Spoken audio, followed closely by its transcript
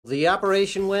The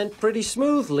operation went pretty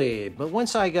smoothly, but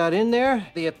once I got in there,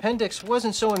 the appendix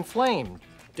wasn't so inflamed.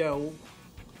 Doe.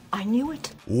 I knew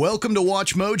it. Welcome to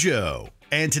Watch Mojo.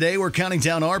 And today we're counting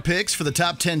down our picks for the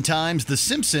top 10 times The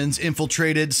Simpsons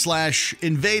infiltrated /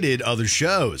 invaded other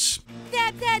shows.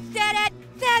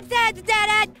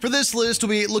 For this list, we'll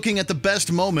be looking at the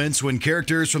best moments when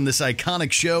characters from this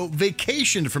iconic show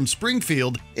vacationed from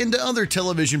Springfield into other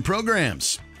television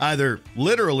programs, either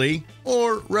literally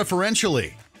or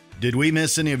referentially. Did we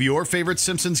miss any of your favorite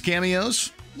Simpsons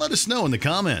cameos? Let us know in the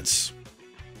comments.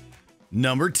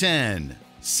 Number 10.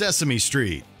 Sesame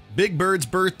Street, Big Bird's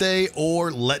Birthday,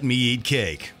 or Let Me Eat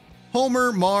Cake.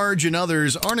 Homer, Marge, and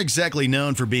others aren't exactly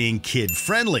known for being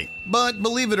kid-friendly, but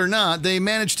believe it or not, they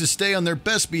managed to stay on their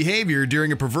best behavior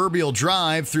during a proverbial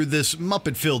drive through this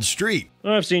Muppet-filled street.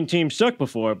 I've seen teams suck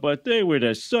before, but they were the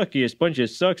suckiest bunch of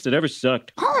sucks that ever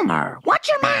sucked. Homer, watch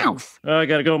your mouth! I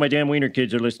gotta go, my damn wiener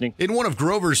kids are listening. In one of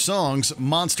Grover's songs,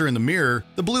 Monster in the Mirror,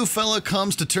 the blue fella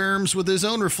comes to terms with his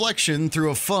own reflection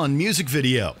through a fun music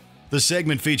video. The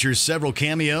segment features several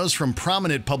cameos from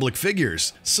prominent public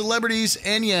figures, celebrities,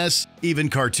 and yes, even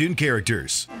cartoon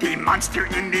characters. The monster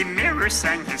in the mirror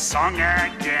sang his song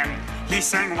again. He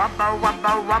sang wubba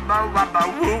wubba wubba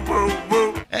wubba woo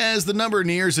woo woo. As the number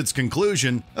nears its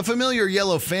conclusion, a familiar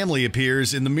yellow family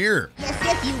appears in the mirror. Yes,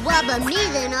 if you wubba me,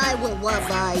 then I will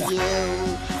wubba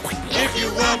you. If you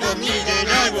wubba me, then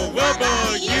I will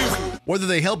wubba you. Whether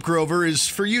they help Grover is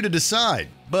for you to decide,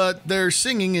 but their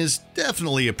singing is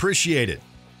definitely appreciated.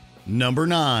 Number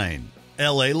 9.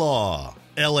 L.A. Law,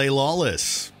 L.A.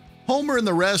 Lawless. Homer and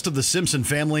the rest of the Simpson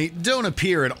family don't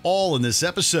appear at all in this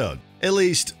episode, at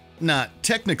least not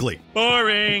technically.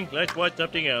 Boring. Let's watch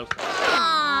something else.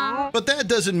 But that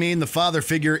doesn't mean the father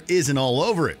figure isn't all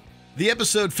over it. The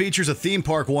episode features a theme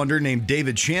park wonder named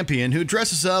David Champion who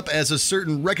dresses up as a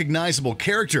certain recognizable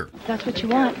character. That's what you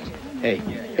want. Hey,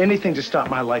 anything to stop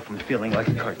my life from feeling like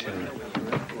a cartoon.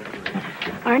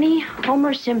 Arnie,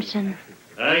 Homer Simpson.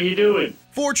 How you doing?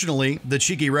 Fortunately, the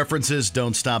cheeky references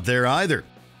don't stop there either.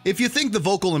 If you think the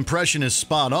vocal impression is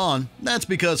spot on, that's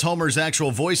because Homer's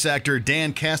actual voice actor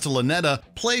Dan Castellaneta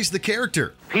plays the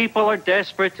character. People are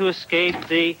desperate to escape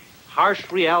the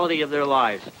harsh reality of their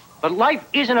lives. But life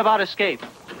isn't about escape.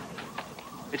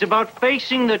 It's about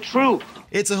facing the truth.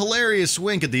 It's a hilarious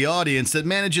wink at the audience that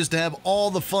manages to have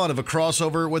all the fun of a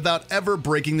crossover without ever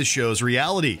breaking the show's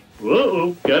reality.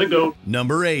 Whoa, gotta go.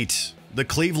 Number 8. The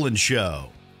Cleveland Show,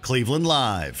 Cleveland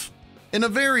Live. In a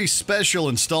very special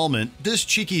installment, this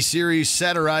cheeky series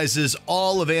satirizes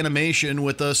all of animation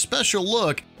with a special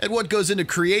look at what goes into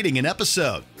creating an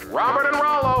episode. Robert and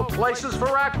Rollo, places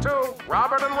for Act 2.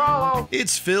 Robert and Rollo.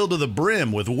 It's filled to the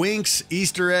brim with winks,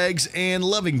 Easter eggs, and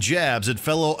loving jabs at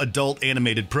fellow adult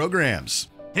animated programs.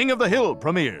 King of the Hill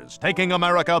premieres, taking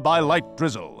America by light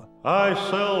drizzle. I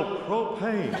sell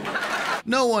propane.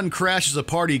 No one crashes a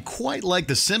party quite like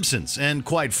The Simpsons, and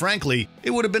quite frankly, it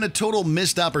would have been a total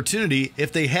missed opportunity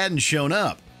if they hadn't shown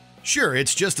up. Sure,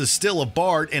 it's just a still of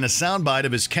Bart and a soundbite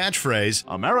of his catchphrase,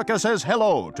 America says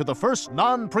hello to the first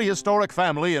non-prehistoric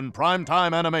family in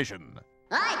primetime animation.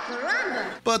 Ay,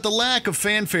 caramba! But the lack of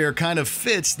fanfare kind of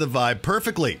fits the vibe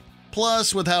perfectly.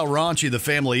 Plus, with how raunchy the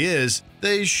family is,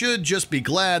 they should just be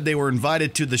glad they were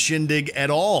invited to the shindig at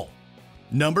all.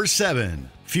 Number 7.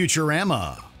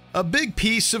 Futurama, a big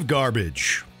piece of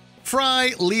garbage.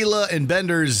 Fry, Leela, and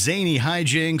Bender's zany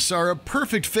hijinks are a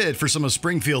perfect fit for some of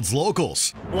Springfield's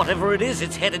locals. Whatever it is,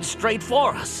 it's headed straight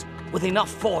for us, with enough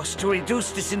force to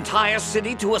reduce this entire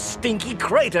city to a stinky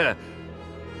crater.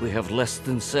 We have less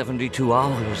than 72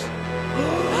 hours.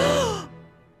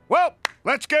 Well,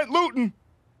 let's get looting.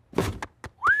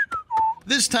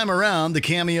 This time around, the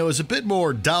cameo is a bit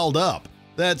more dolled up.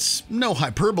 That's no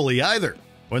hyperbole either.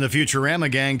 When the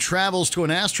Futurama gang travels to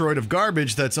an asteroid of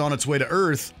garbage that's on its way to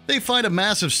Earth, they find a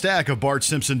massive stack of Bart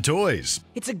Simpson toys.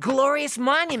 It's a glorious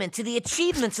monument to the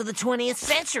achievements of the 20th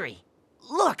century.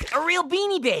 Look, a real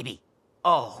Beanie Baby.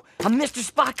 Oh, a Mr.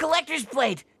 Spock collector's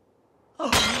plate.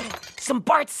 Oh, some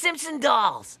Bart Simpson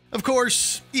dolls. Of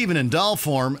course, even in doll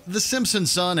form, the Simpson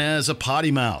son has a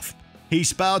potty mouth. He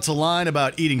spouts a line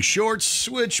about eating shorts,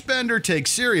 which Bender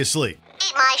takes seriously.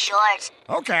 Eat my shorts.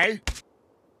 Okay.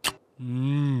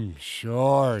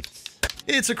 Shorts.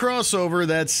 It's a crossover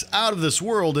that's out of this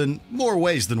world in more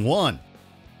ways than one.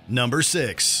 Number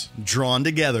 6. Drawn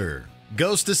Together,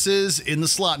 Ghostesses in the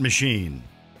Slot Machine.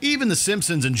 Even the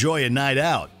Simpsons enjoy a night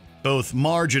out. Both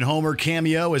Marge and Homer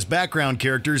cameo as background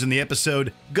characters in the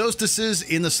episode Ghostesses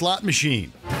in the Slot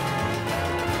Machine.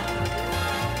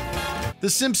 The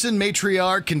Simpson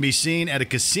matriarch can be seen at a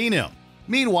casino.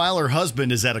 Meanwhile, her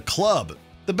husband is at a club.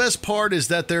 The best part is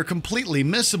that they're completely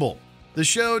missable. The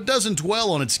show doesn't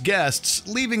dwell on its guests,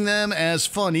 leaving them as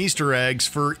fun Easter eggs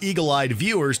for eagle-eyed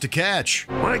viewers to catch.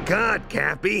 My God,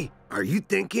 Cappy, are you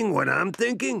thinking what I'm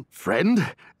thinking?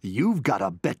 Friend, you've got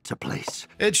a bet to place.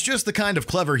 It's just the kind of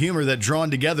clever humor that Drawn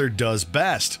Together does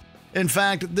best. In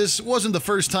fact, this wasn't the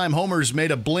first time Homer's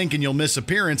made a blink-and-you'll-miss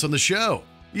appearance on the show.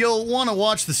 You'll want to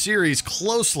watch the series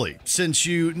closely, since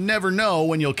you never know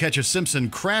when you'll catch a Simpson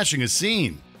crashing a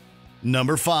scene.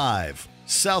 Number 5.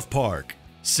 South Park.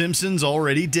 Simpsons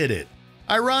already did it.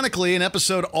 Ironically, an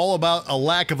episode all about a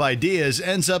lack of ideas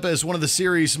ends up as one of the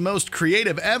series' most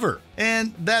creative ever,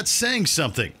 and that's saying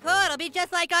something. Cool, it'll be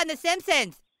just like on The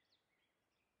Simpsons.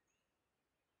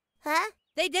 Huh?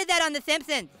 They did that on The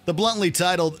Simpsons. The bluntly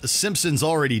titled Simpsons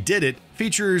Already Did It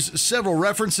features several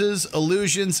references,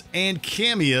 allusions, and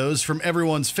cameos from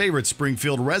everyone's favorite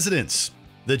Springfield residents.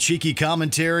 The cheeky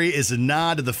commentary is a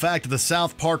nod to the fact that the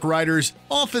South Park writers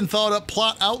often thought up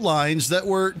plot outlines that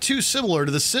were too similar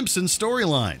to the Simpsons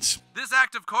storylines. This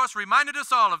act, of course, reminded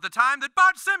us all of the time that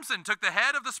Bart Simpson took the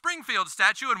head of the Springfield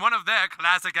statue in one of their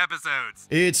classic episodes.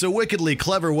 It's a wickedly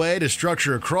clever way to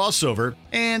structure a crossover,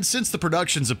 and since the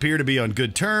productions appear to be on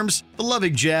good terms, the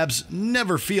loving jabs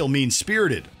never feel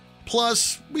mean-spirited.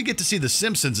 Plus, we get to see the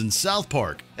Simpsons in South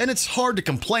Park, and it's hard to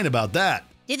complain about that.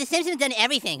 Dude, The Simpsons done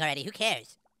everything already. Who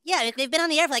cares? Yeah, they've been on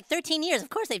the air for like 13 years. Of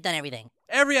course they've done everything.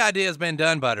 Every idea's been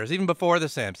done, Butters, even before The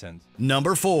Simpsons.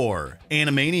 Number 4.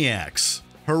 Animaniacs.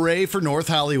 Hooray for North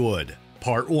Hollywood.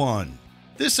 Part 1.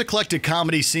 This eclectic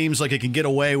comedy seems like it can get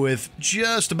away with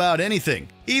just about anything,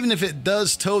 even if it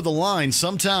does toe the line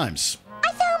sometimes.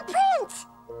 I found prints!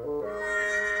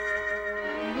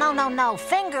 No,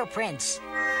 fingerprints.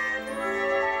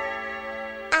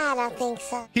 I don't think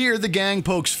so. Here, the gang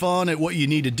pokes fun at what you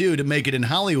need to do to make it in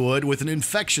Hollywood with an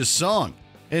infectious song.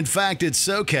 In fact, it's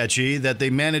so catchy that they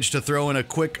managed to throw in a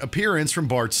quick appearance from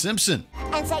Bart Simpson.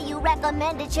 And say you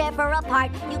recommended chair for a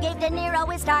part. You gave De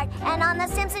Niro his start. And on The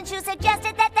Simpsons, you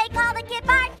suggested that they call the kid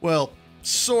Bart. Well,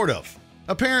 sort of.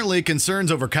 Apparently,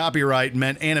 concerns over copyright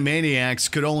meant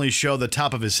Animaniacs could only show the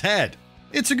top of his head.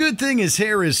 It's a good thing his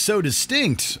hair is so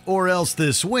distinct, or else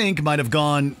this wink might have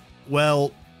gone,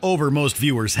 well, over most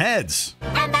viewers' heads.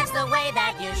 And that's the way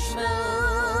that you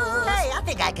schmooze. Hey, I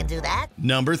think I can do that.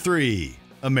 Number 3.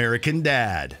 American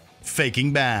Dad.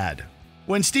 Faking Bad.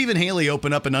 When Steve and Haley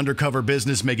open up an undercover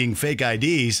business making fake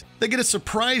IDs, they get a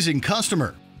surprising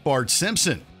customer, Bart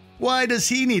Simpson. Why does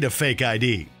he need a fake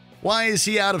ID? Why is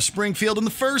he out of Springfield in the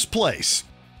first place?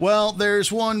 Well,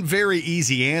 there's one very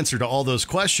easy answer to all those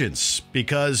questions,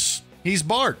 because he's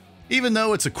Bart. Even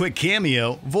though it's a quick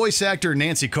cameo, voice actor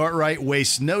Nancy Cartwright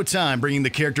wastes no time bringing the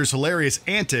character's hilarious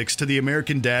antics to the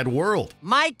American Dad world.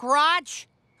 My crotch?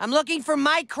 I'm looking for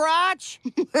my crotch?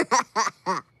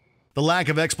 The lack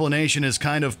of explanation is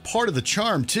kind of part of the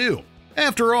charm, too.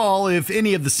 After all, if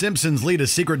any of the Simpsons lead a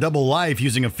secret double life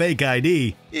using a fake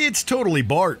ID, it's totally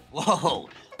Bart. Whoa.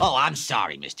 Oh, I'm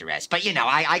sorry, Mr. S, but you know,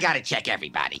 I gotta check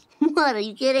everybody. What, are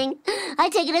you kidding? I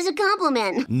take it as a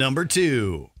compliment. Number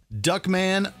 2.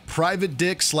 Duckman, Private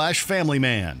Dick / Family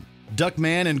Man.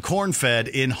 Duckman and Cornfed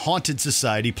in Haunted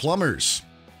Society Plumbers.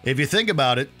 If you think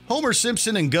about it, Homer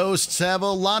Simpson and ghosts have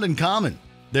a lot in common.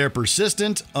 They're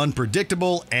persistent,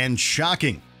 unpredictable, and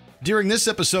shocking. During this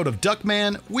episode of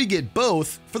Duckman, we get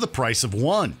both for the price of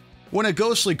one. When a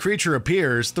ghostly creature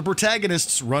appears, the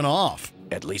protagonists run off.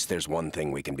 At least there's one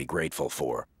thing we can be grateful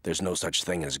for. There's no such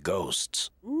thing as ghosts.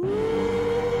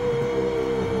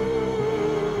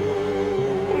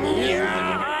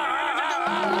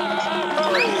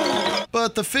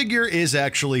 But the figure is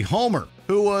actually Homer,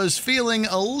 who was feeling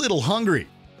a little hungry.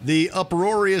 The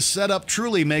uproarious setup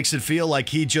truly makes it feel like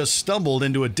he just stumbled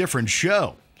into a different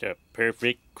show. The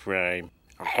perfect crime.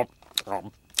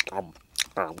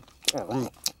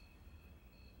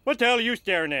 What the hell are you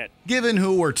staring at? Given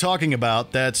who we're talking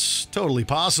about, that's totally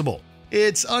possible.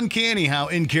 It's uncanny how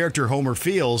in-character Homer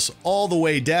feels, all the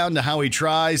way down to how he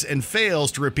tries and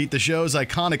fails to repeat the show's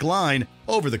iconic line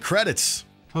over the credits.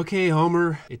 Okay,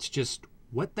 Homer, it's just,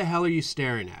 what the hell are you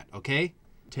staring at, okay?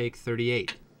 Take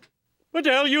 38. What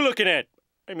the hell are you looking at?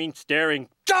 I mean, staring.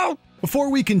 Go! Before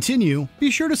we continue, be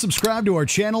sure to subscribe to our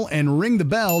channel and ring the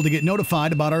bell to get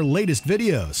notified about our latest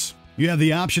videos. You have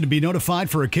the option to be notified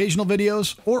for occasional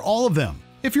videos or all of them.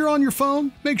 If you're on your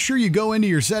phone, make sure you go into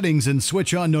your settings and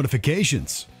switch on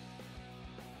notifications.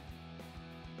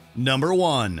 Number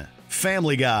 1.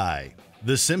 Family Guy.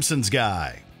 The Simpsons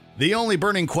Guy. The only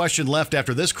burning question left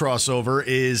after this crossover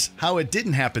is how it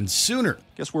didn't happen sooner.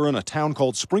 Guess we're in a town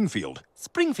called Springfield.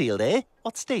 Springfield, eh?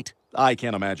 What state? I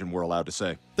can't imagine we're allowed to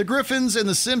say. The Griffins and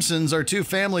the Simpsons are two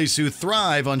families who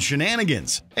thrive on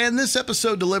shenanigans, and this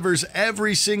episode delivers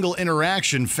every single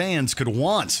interaction fans could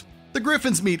want. The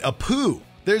Griffins meet Apu.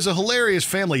 There's a hilarious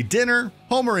family dinner.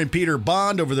 Homer and Peter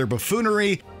bond over their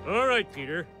buffoonery. All right,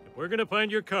 Peter. If we're gonna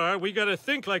find your car, we gotta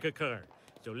think like a car.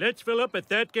 So let's fill up at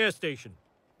that gas station.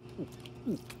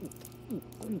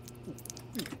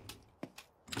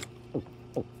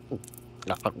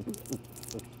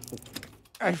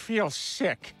 I feel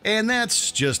sick. And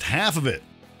that's just half of it.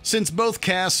 Since both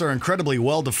casts are incredibly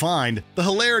well defined, the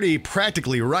hilarity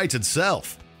practically writes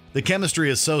itself. The chemistry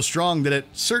is so strong that at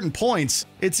certain points,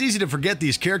 it's easy to forget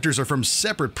these characters are from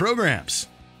separate programs.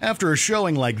 After a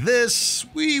showing like this,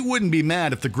 we wouldn't be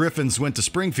mad if the Griffins went to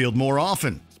Springfield more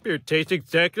often. This beer tastes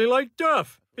exactly like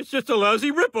Duff. It's just a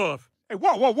lousy ripoff. Hey,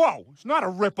 whoa. It's not a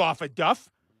ripoff of Duff.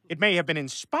 It may have been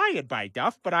inspired by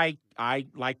Duff, but I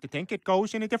like to think it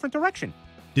goes in a different direction.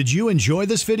 Did you enjoy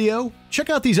this video? Check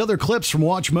out these other clips from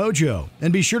WatchMojo,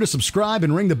 and be sure to subscribe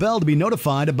and ring the bell to be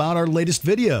notified about our latest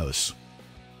videos.